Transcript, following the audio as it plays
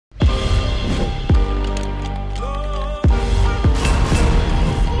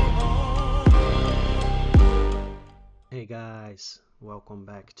guys, welcome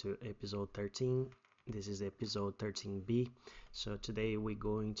back to episode 13. This is episode 13B. So today we're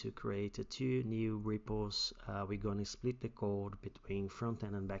going to create two new repos. We're going to split the code between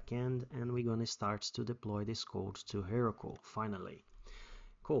frontend and backend, and we're going to start to deploy this code to Heroku finally.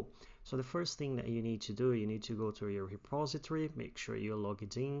 Cool. So the first thing that you need to do, you need to go to your repository, make sure you're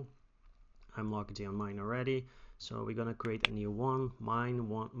logged in. I'm logged in on mine already. So we're going to create a new one.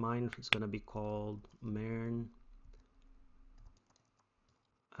 Mine is going to be called MERN.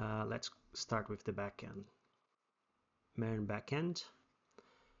 Let's start with the backend. MERN backend.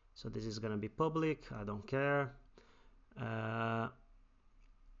 So this is going to be public. I don't care.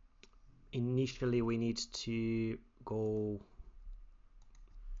 Initially, we need to go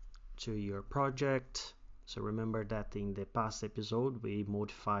to your project. So remember that in the past episode, we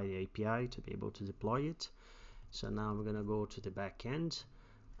modified the API to be able to deploy it. So now we're going to go to the backend.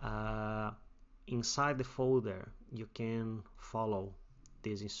 Inside the folder, you can follow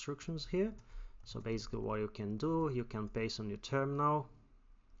these instructions here. So basically what you can do, you can paste on your terminal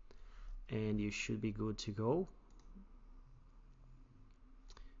and you should be good to go.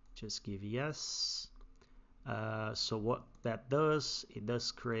 Just give yes. So what that does, it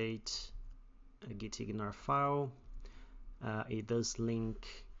does create a gitignore file. It does link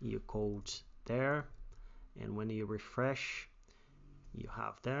your code there, and when you refresh, you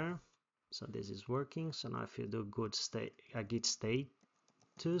have there. So this is working. So now if you do git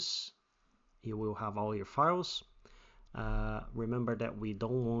status, you will have all your files. Remember that we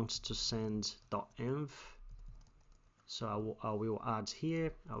don't want to send .env, so I will add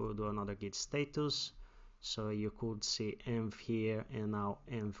here. I will do another git status, so you could see env here and now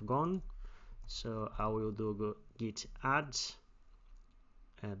env gone. So I will do git add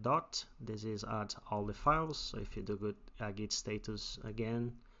dot. This is add all the files. So if you do git status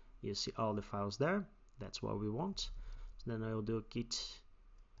again, you see all the files there. That's what we want. So then I will do git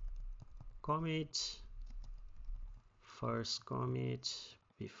commit, first commit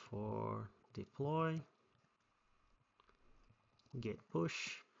before deploy, git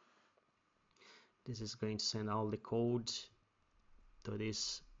push. This is going to send all the code to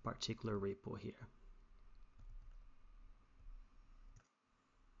this particular repo here.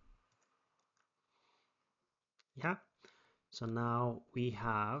 Yeah, so now we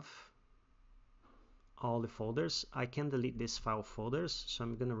have all the folders. I can delete these file folders, so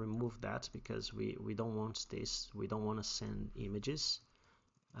I'm going to remove that because we don't want this. We don't want to send images.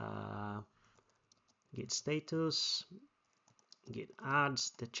 Git status, git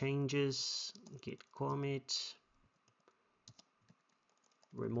adds the changes, git commit,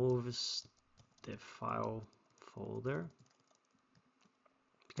 removes the file folder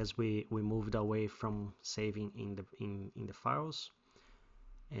because we moved away from saving in the files.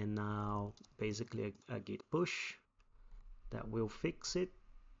 And now basically a git push that will fix it.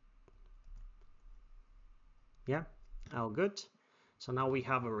 Yeah, all good. So now we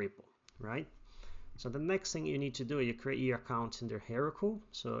have a repo, right? So the next thing you need to do, you create your account under Heroku.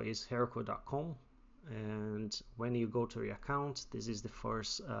 So it's heroku.com, and when you go to your account, this is the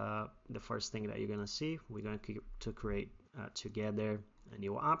first thing that you're gonna see. We're going to create together a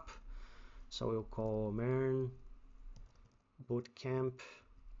new app. So we'll call MERN Bootcamp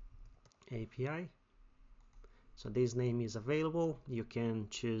API. So this name is available. You can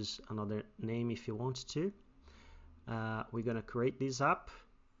choose another name if you want to. We're gonna create this app.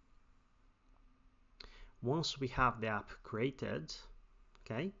 Once we have the app created,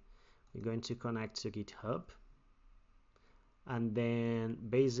 okay, we're going to connect to GitHub, and then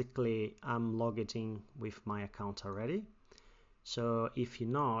basically I'm logged in with my account already. So if you're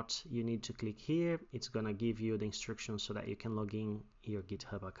not, you need to click here. It's gonna give you the instructions so that you can log in your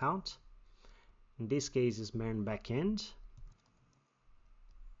GitHub account. In this case is MERN backend.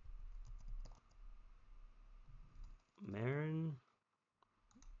 MERN,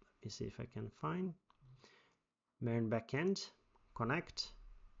 let me see if I can find MERN backend, connect.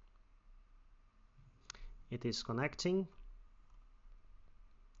 It is connecting,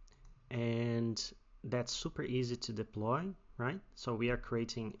 and that's super easy to deploy, right? So we are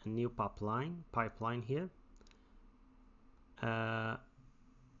creating a new pipeline here.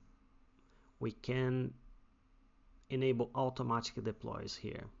 We can enable automatic deploys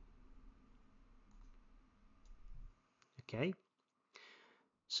here. Okay,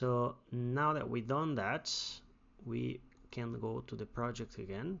 so now that we've done that, we can go to the project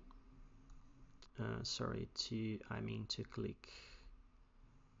again. I mean to click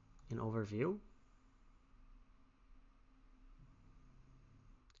in overview.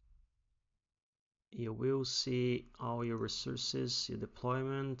 You will see all your resources, your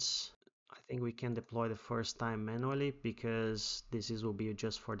deployments. I think we can deploy the first time manually because will be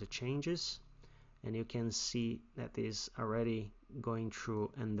just for the changes, and you can see that is already going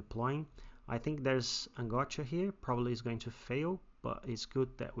through and deploying. I think there's a gotcha here, probably is going to fail, but it's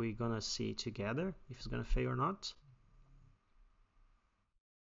good that we're gonna see together if it's gonna fail or not.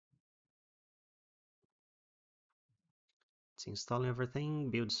 It's installing everything,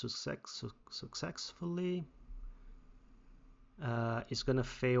 build successfully. It's gonna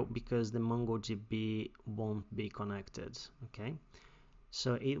fail because the MongoDB won't be connected. Okay,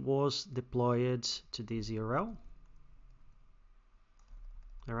 so it was deployed to this URL.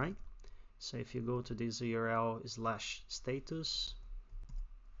 All right, so if you go to this URL /status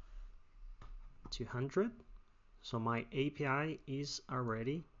 200, so my API is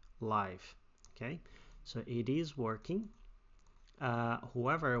already live. Okay, so it is working.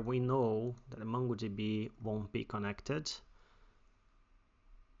 However, we know that the MongoDB won't be connected.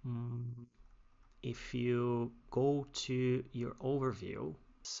 If you go to your overview,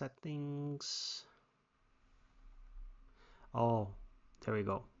 settings, oh, there we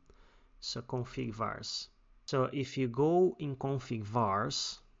go. So config vars. So if you go in config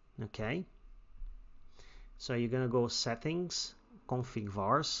vars, okay, so you're gonna go settings, config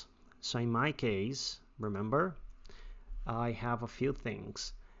vars. So in my case, remember, I have a few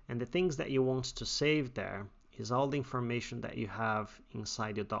things, and the things that you want to save there is all the information that you have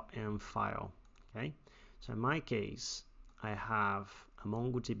inside your .env file. Okay, so in my case, I have a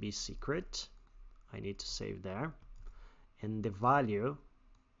MongoDB secret I need to save there, and the value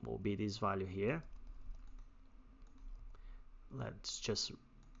will be this value here. Let's just,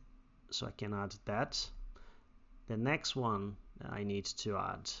 so I can add that. The next one that I need to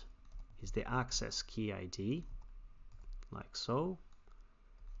add is the access key ID, like so.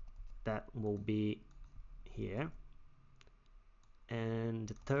 That will be here. And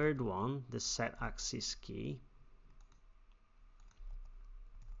the third one, the set access key,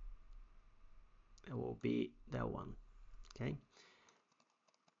 it will be that one. Okay,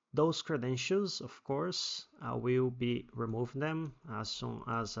 those credentials, of course, I will be removing them as soon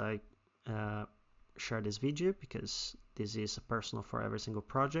as I share this video, because this is personal for every single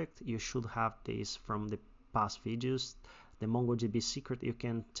project. You should have this from the past videos. The MongoDB secret you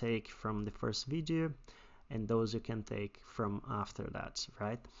can take from the first video, and those you can take from after that,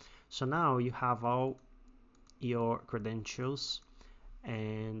 right? So now you have all your credentials,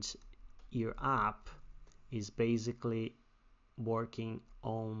 and your app is basically working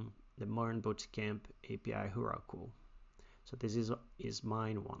on the MERN Bootcamp API Heroku. So this is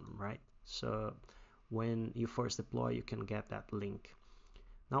mine one, right? So when you first deploy, you can get that link.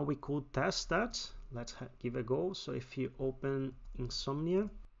 Now we could test that. Let's give a go. So if you open Insomnia,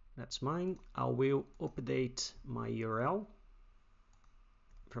 that's mine. I will update my URL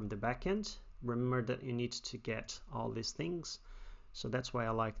from the backend. Remember that you need to get all these things. So that's why I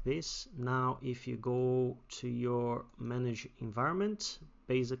like this. Now, if you go to your manage environment,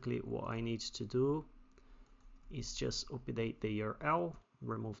 basically what I need to do is just update the URL,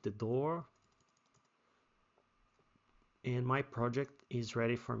 remove the door, and my project is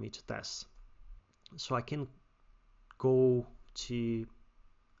ready for me to test. So I can go to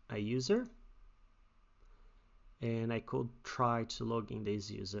a user, and I could try to log in this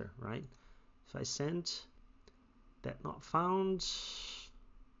user, right? If I send that not found,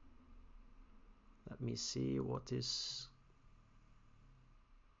 let me see what is.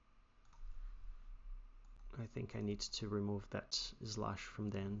 I think I need to remove that slash from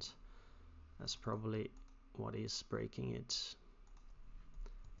the end. That's probably what is breaking it.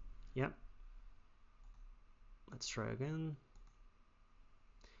 Yep. Let's try again.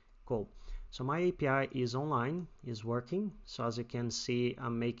 Cool. So my API is online, is working. So as you can see,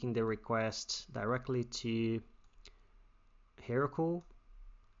 I'm making the request directly to Heroku,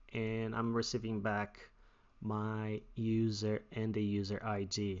 and I'm receiving back my user and the user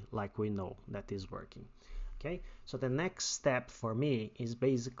ID, like we know that is working. Okay, so the next step for me is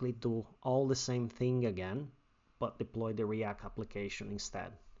basically do all the same thing again, but deploy the React application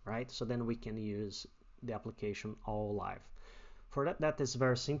instead, right? So then we can use the application all live. For that is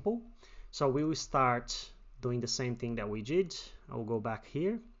very simple. So we will start doing the same thing that we did. I'll go back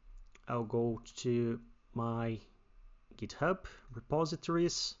here. I'll go to my GitHub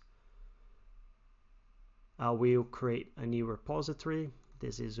repositories. I will create a new repository.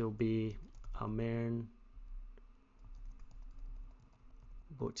 Will be a MERN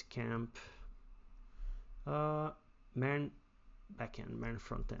Bootcamp, MERN Backend, MERN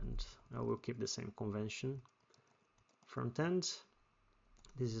Frontend. I will keep the same convention. Frontend.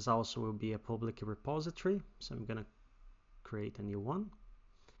 This is also will be a public repository, so I'm gonna create a new one.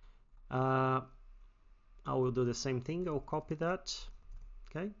 I will do the same thing. I'll copy that.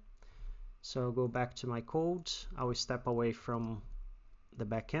 Okay, so I'll go back to my code. I will step away from the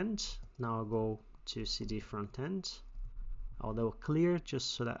backend. Now I'll go to CD frontend. I'll do clear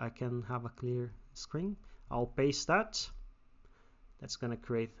just so that I can have a clear screen. I'll paste that. That's going to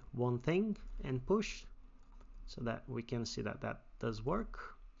create one thing and push so that we can see that that does work.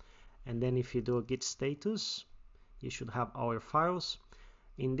 And then if you do a git status, you should have all your files.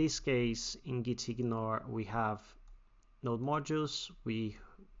 In this case, in git ignore, we have node modules.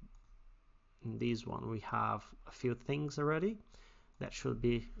 In this one, we have a few things already. That should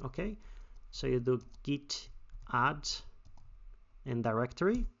be okay. So you do git add and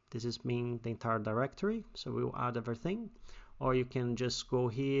directory. This is mean the entire directory. So we will add everything. Or you can just go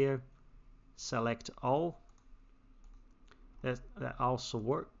here, select all. That also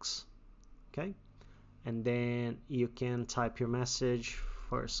works. Okay. And then you can type your message,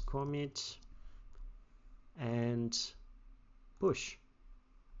 first commit, and push.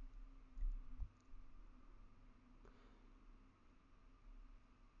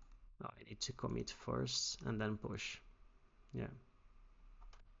 Oh, I need to commit first and then push. Yeah.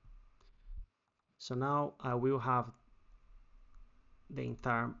 So now I will have the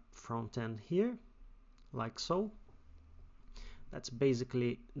entire front end here, like so. That's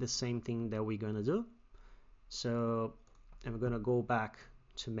basically the same thing that we're gonna do. So I'm gonna go back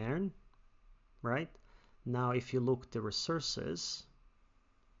to MERN, right? Now if you look at the resources,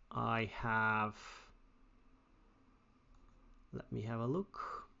 I have, let me have a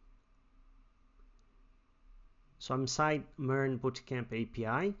look. So I'm inside MERN Bootcamp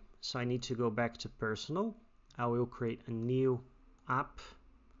API, so I need to go back to personal. I will create a new app.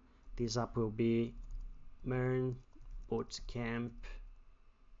 This app will be MERN Bootcamp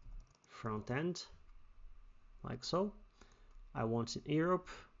Frontend, like so. I want in Europe.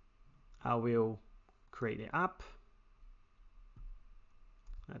 I will create the app.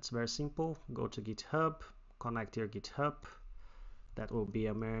 That's very simple. Go to GitHub, connect your GitHub. That will be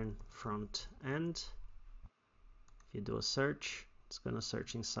a MERN front end. If you do a search, it's gonna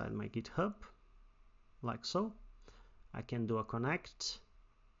search inside my GitHub, like so. I can do a connect.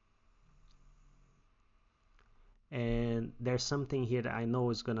 And there's something here that I know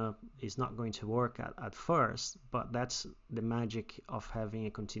is not going to work at first, but that's the magic of having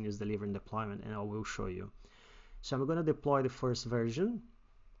a continuous delivery and deployment, and I will show you. So I'm going to deploy the first version.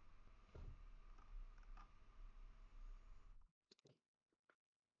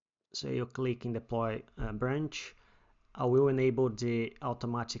 So you click in deploy branch. I will enable the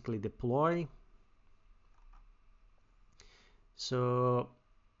automatically deploy. So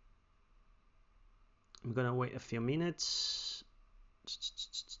I'm going to wait a few minutes.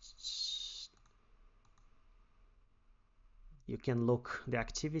 You can look the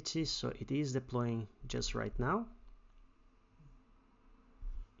activity, so it is deploying just right now.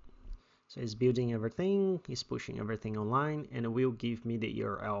 So it's building everything, it's pushing everything online, and it will give me the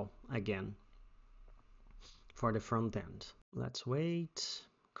URL again for the front end. Let's wait.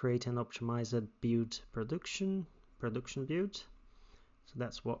 Create an optimized build production build. So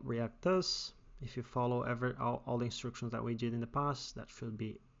that's what React does. If you follow all the instructions that we did in the past, that should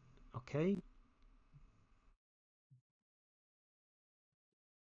be okay.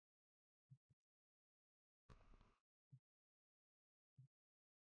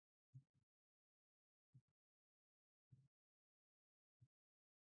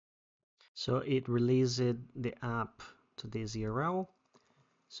 So it released the app to this URL.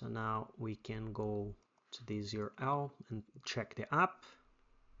 So now we can go to this URL and check the app.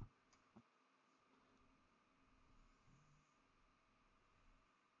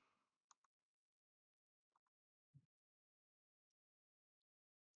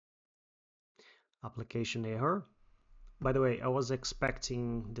 Application error. By the way, I was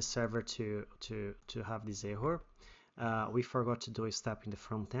expecting the server to have this error. We forgot to do a step in the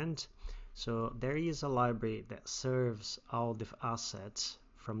front end. So there is a library that serves all the assets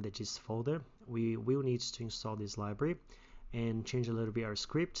from the gist folder. We will need to install this library and change a little bit our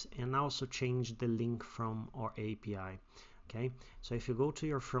script, and also change the link from our API. Okay, so if you go to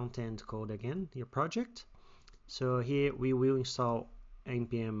your front end code again, your project, so here we will install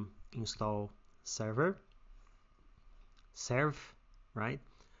npm install serve, right?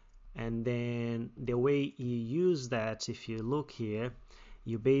 And then the way you use that, if you look here,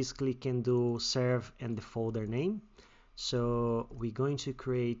 you basically can do serve and the folder name. So we're going to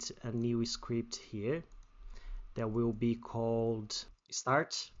create a new script here that will be called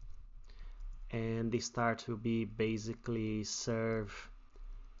start, and the start will be basically serve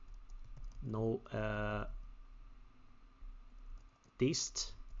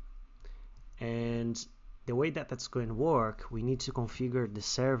dist. And the way that that's going to work, we need to configure the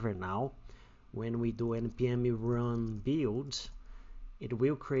server now. When we do npm run build, it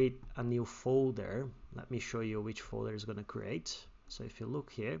will create a new folder. Let me show you which folder is going to create. So if you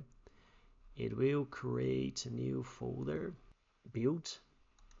look here, it will create a new folder, build,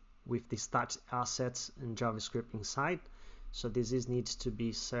 with the stat assets and JavaScript inside. So this needs to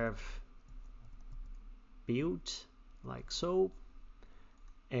be serve build, like so.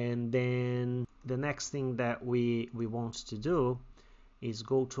 And then the next thing that we want to do is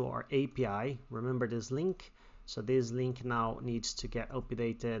go to our API. Remember this link. So this link now needs to get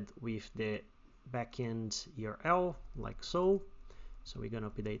updated with the backend URL, like so. So we're going to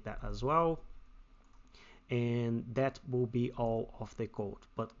update that as well. And that will be all of the code.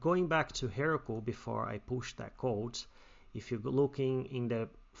 But going back to Heroku, before I push that code, if you're looking in the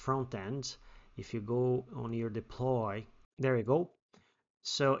front end, if you go on your deploy, there you go.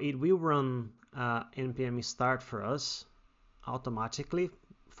 So it will run npm start for us automatically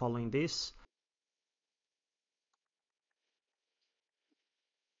following this.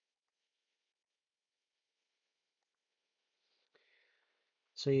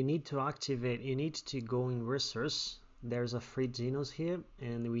 So you need to activate, you need to go in resource. There's a free Genos here,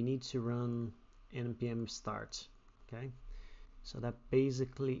 and we need to run npm start. Okay, so that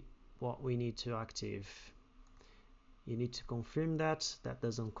basically what we need to active. You need to confirm that. That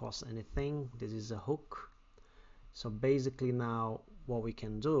doesn't cost anything. This is a hook. So basically now what we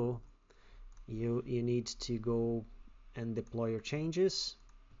can do, you need to go and deploy your changes.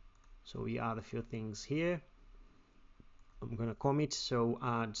 So we add a few things here. I'm gonna commit, so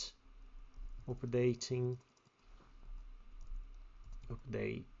add update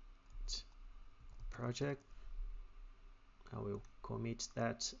project. I will commit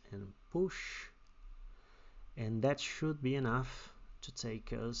that and push, and that should be enough to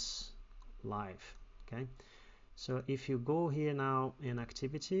take us live. Okay, so if you go here now in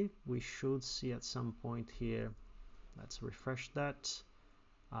activity, we should see at some point here, let's refresh that,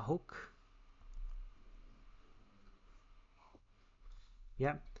 a hook.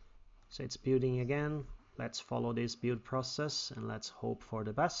 Yeah, so it's building again. Let's follow this build process and let's hope for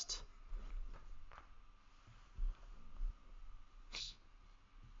the best.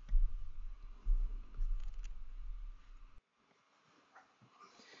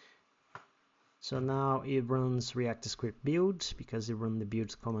 So now it runs React script build because it run the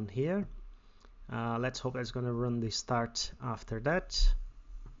build command here. Let's hope it's going to run the start after that.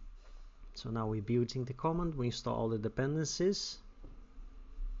 So now we're building the command. We install all the dependencies.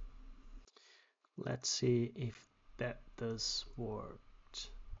 Let's see if that does work.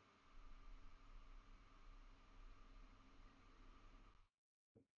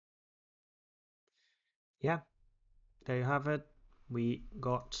 Yeah, there you have it. We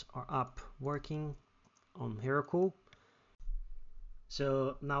got our app working on Heroku.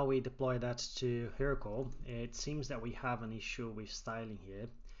 So now we deploy that to Heroku. It seems that we have an issue with styling here.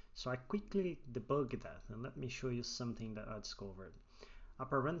 So I quickly debugged that, and let me show you something that I discovered.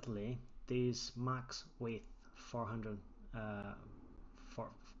 Apparently, this max width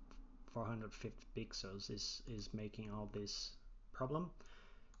 450 pixels is making all this problem.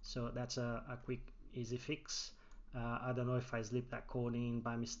 So that's a quick, easy fix. I don't know if I slipped that code in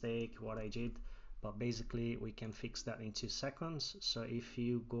by mistake, what I did, but basically we can fix that in 2 seconds. So if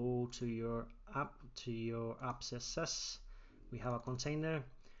you go to your app, to your app CSS, we have a container.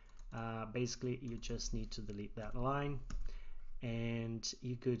 Basically you just need to delete that line and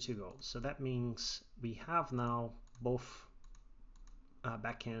you're good to go. So that means we have now both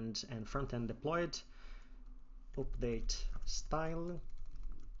backend and frontend deployed. Update style,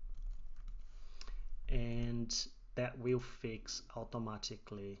 and that will fix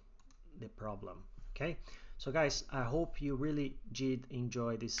automatically the problem. Okay, so guys, I hope you really did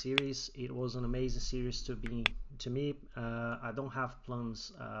enjoy this series. It was an amazing series to me. I don't have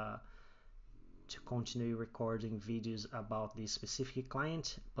plans to continue recording videos about this specific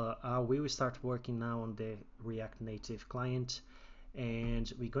client, but we will start working now on the React Native client,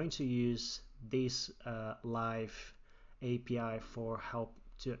 and we're going to use this live API for help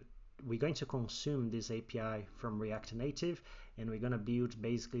to. We're going to consume this API from React Native, and we're going to build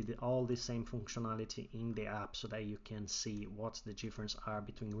basically all the same functionality in the app so that you can see what the difference are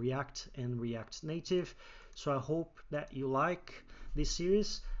between React and React Native. So I hope that you like this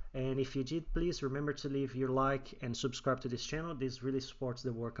series. And if you did, please remember to leave your like and subscribe to this channel. This really supports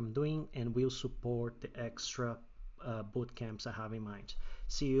the work I'm doing and will support the extra bootcamps I have in mind.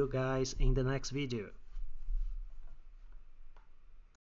 See you guys in the next video.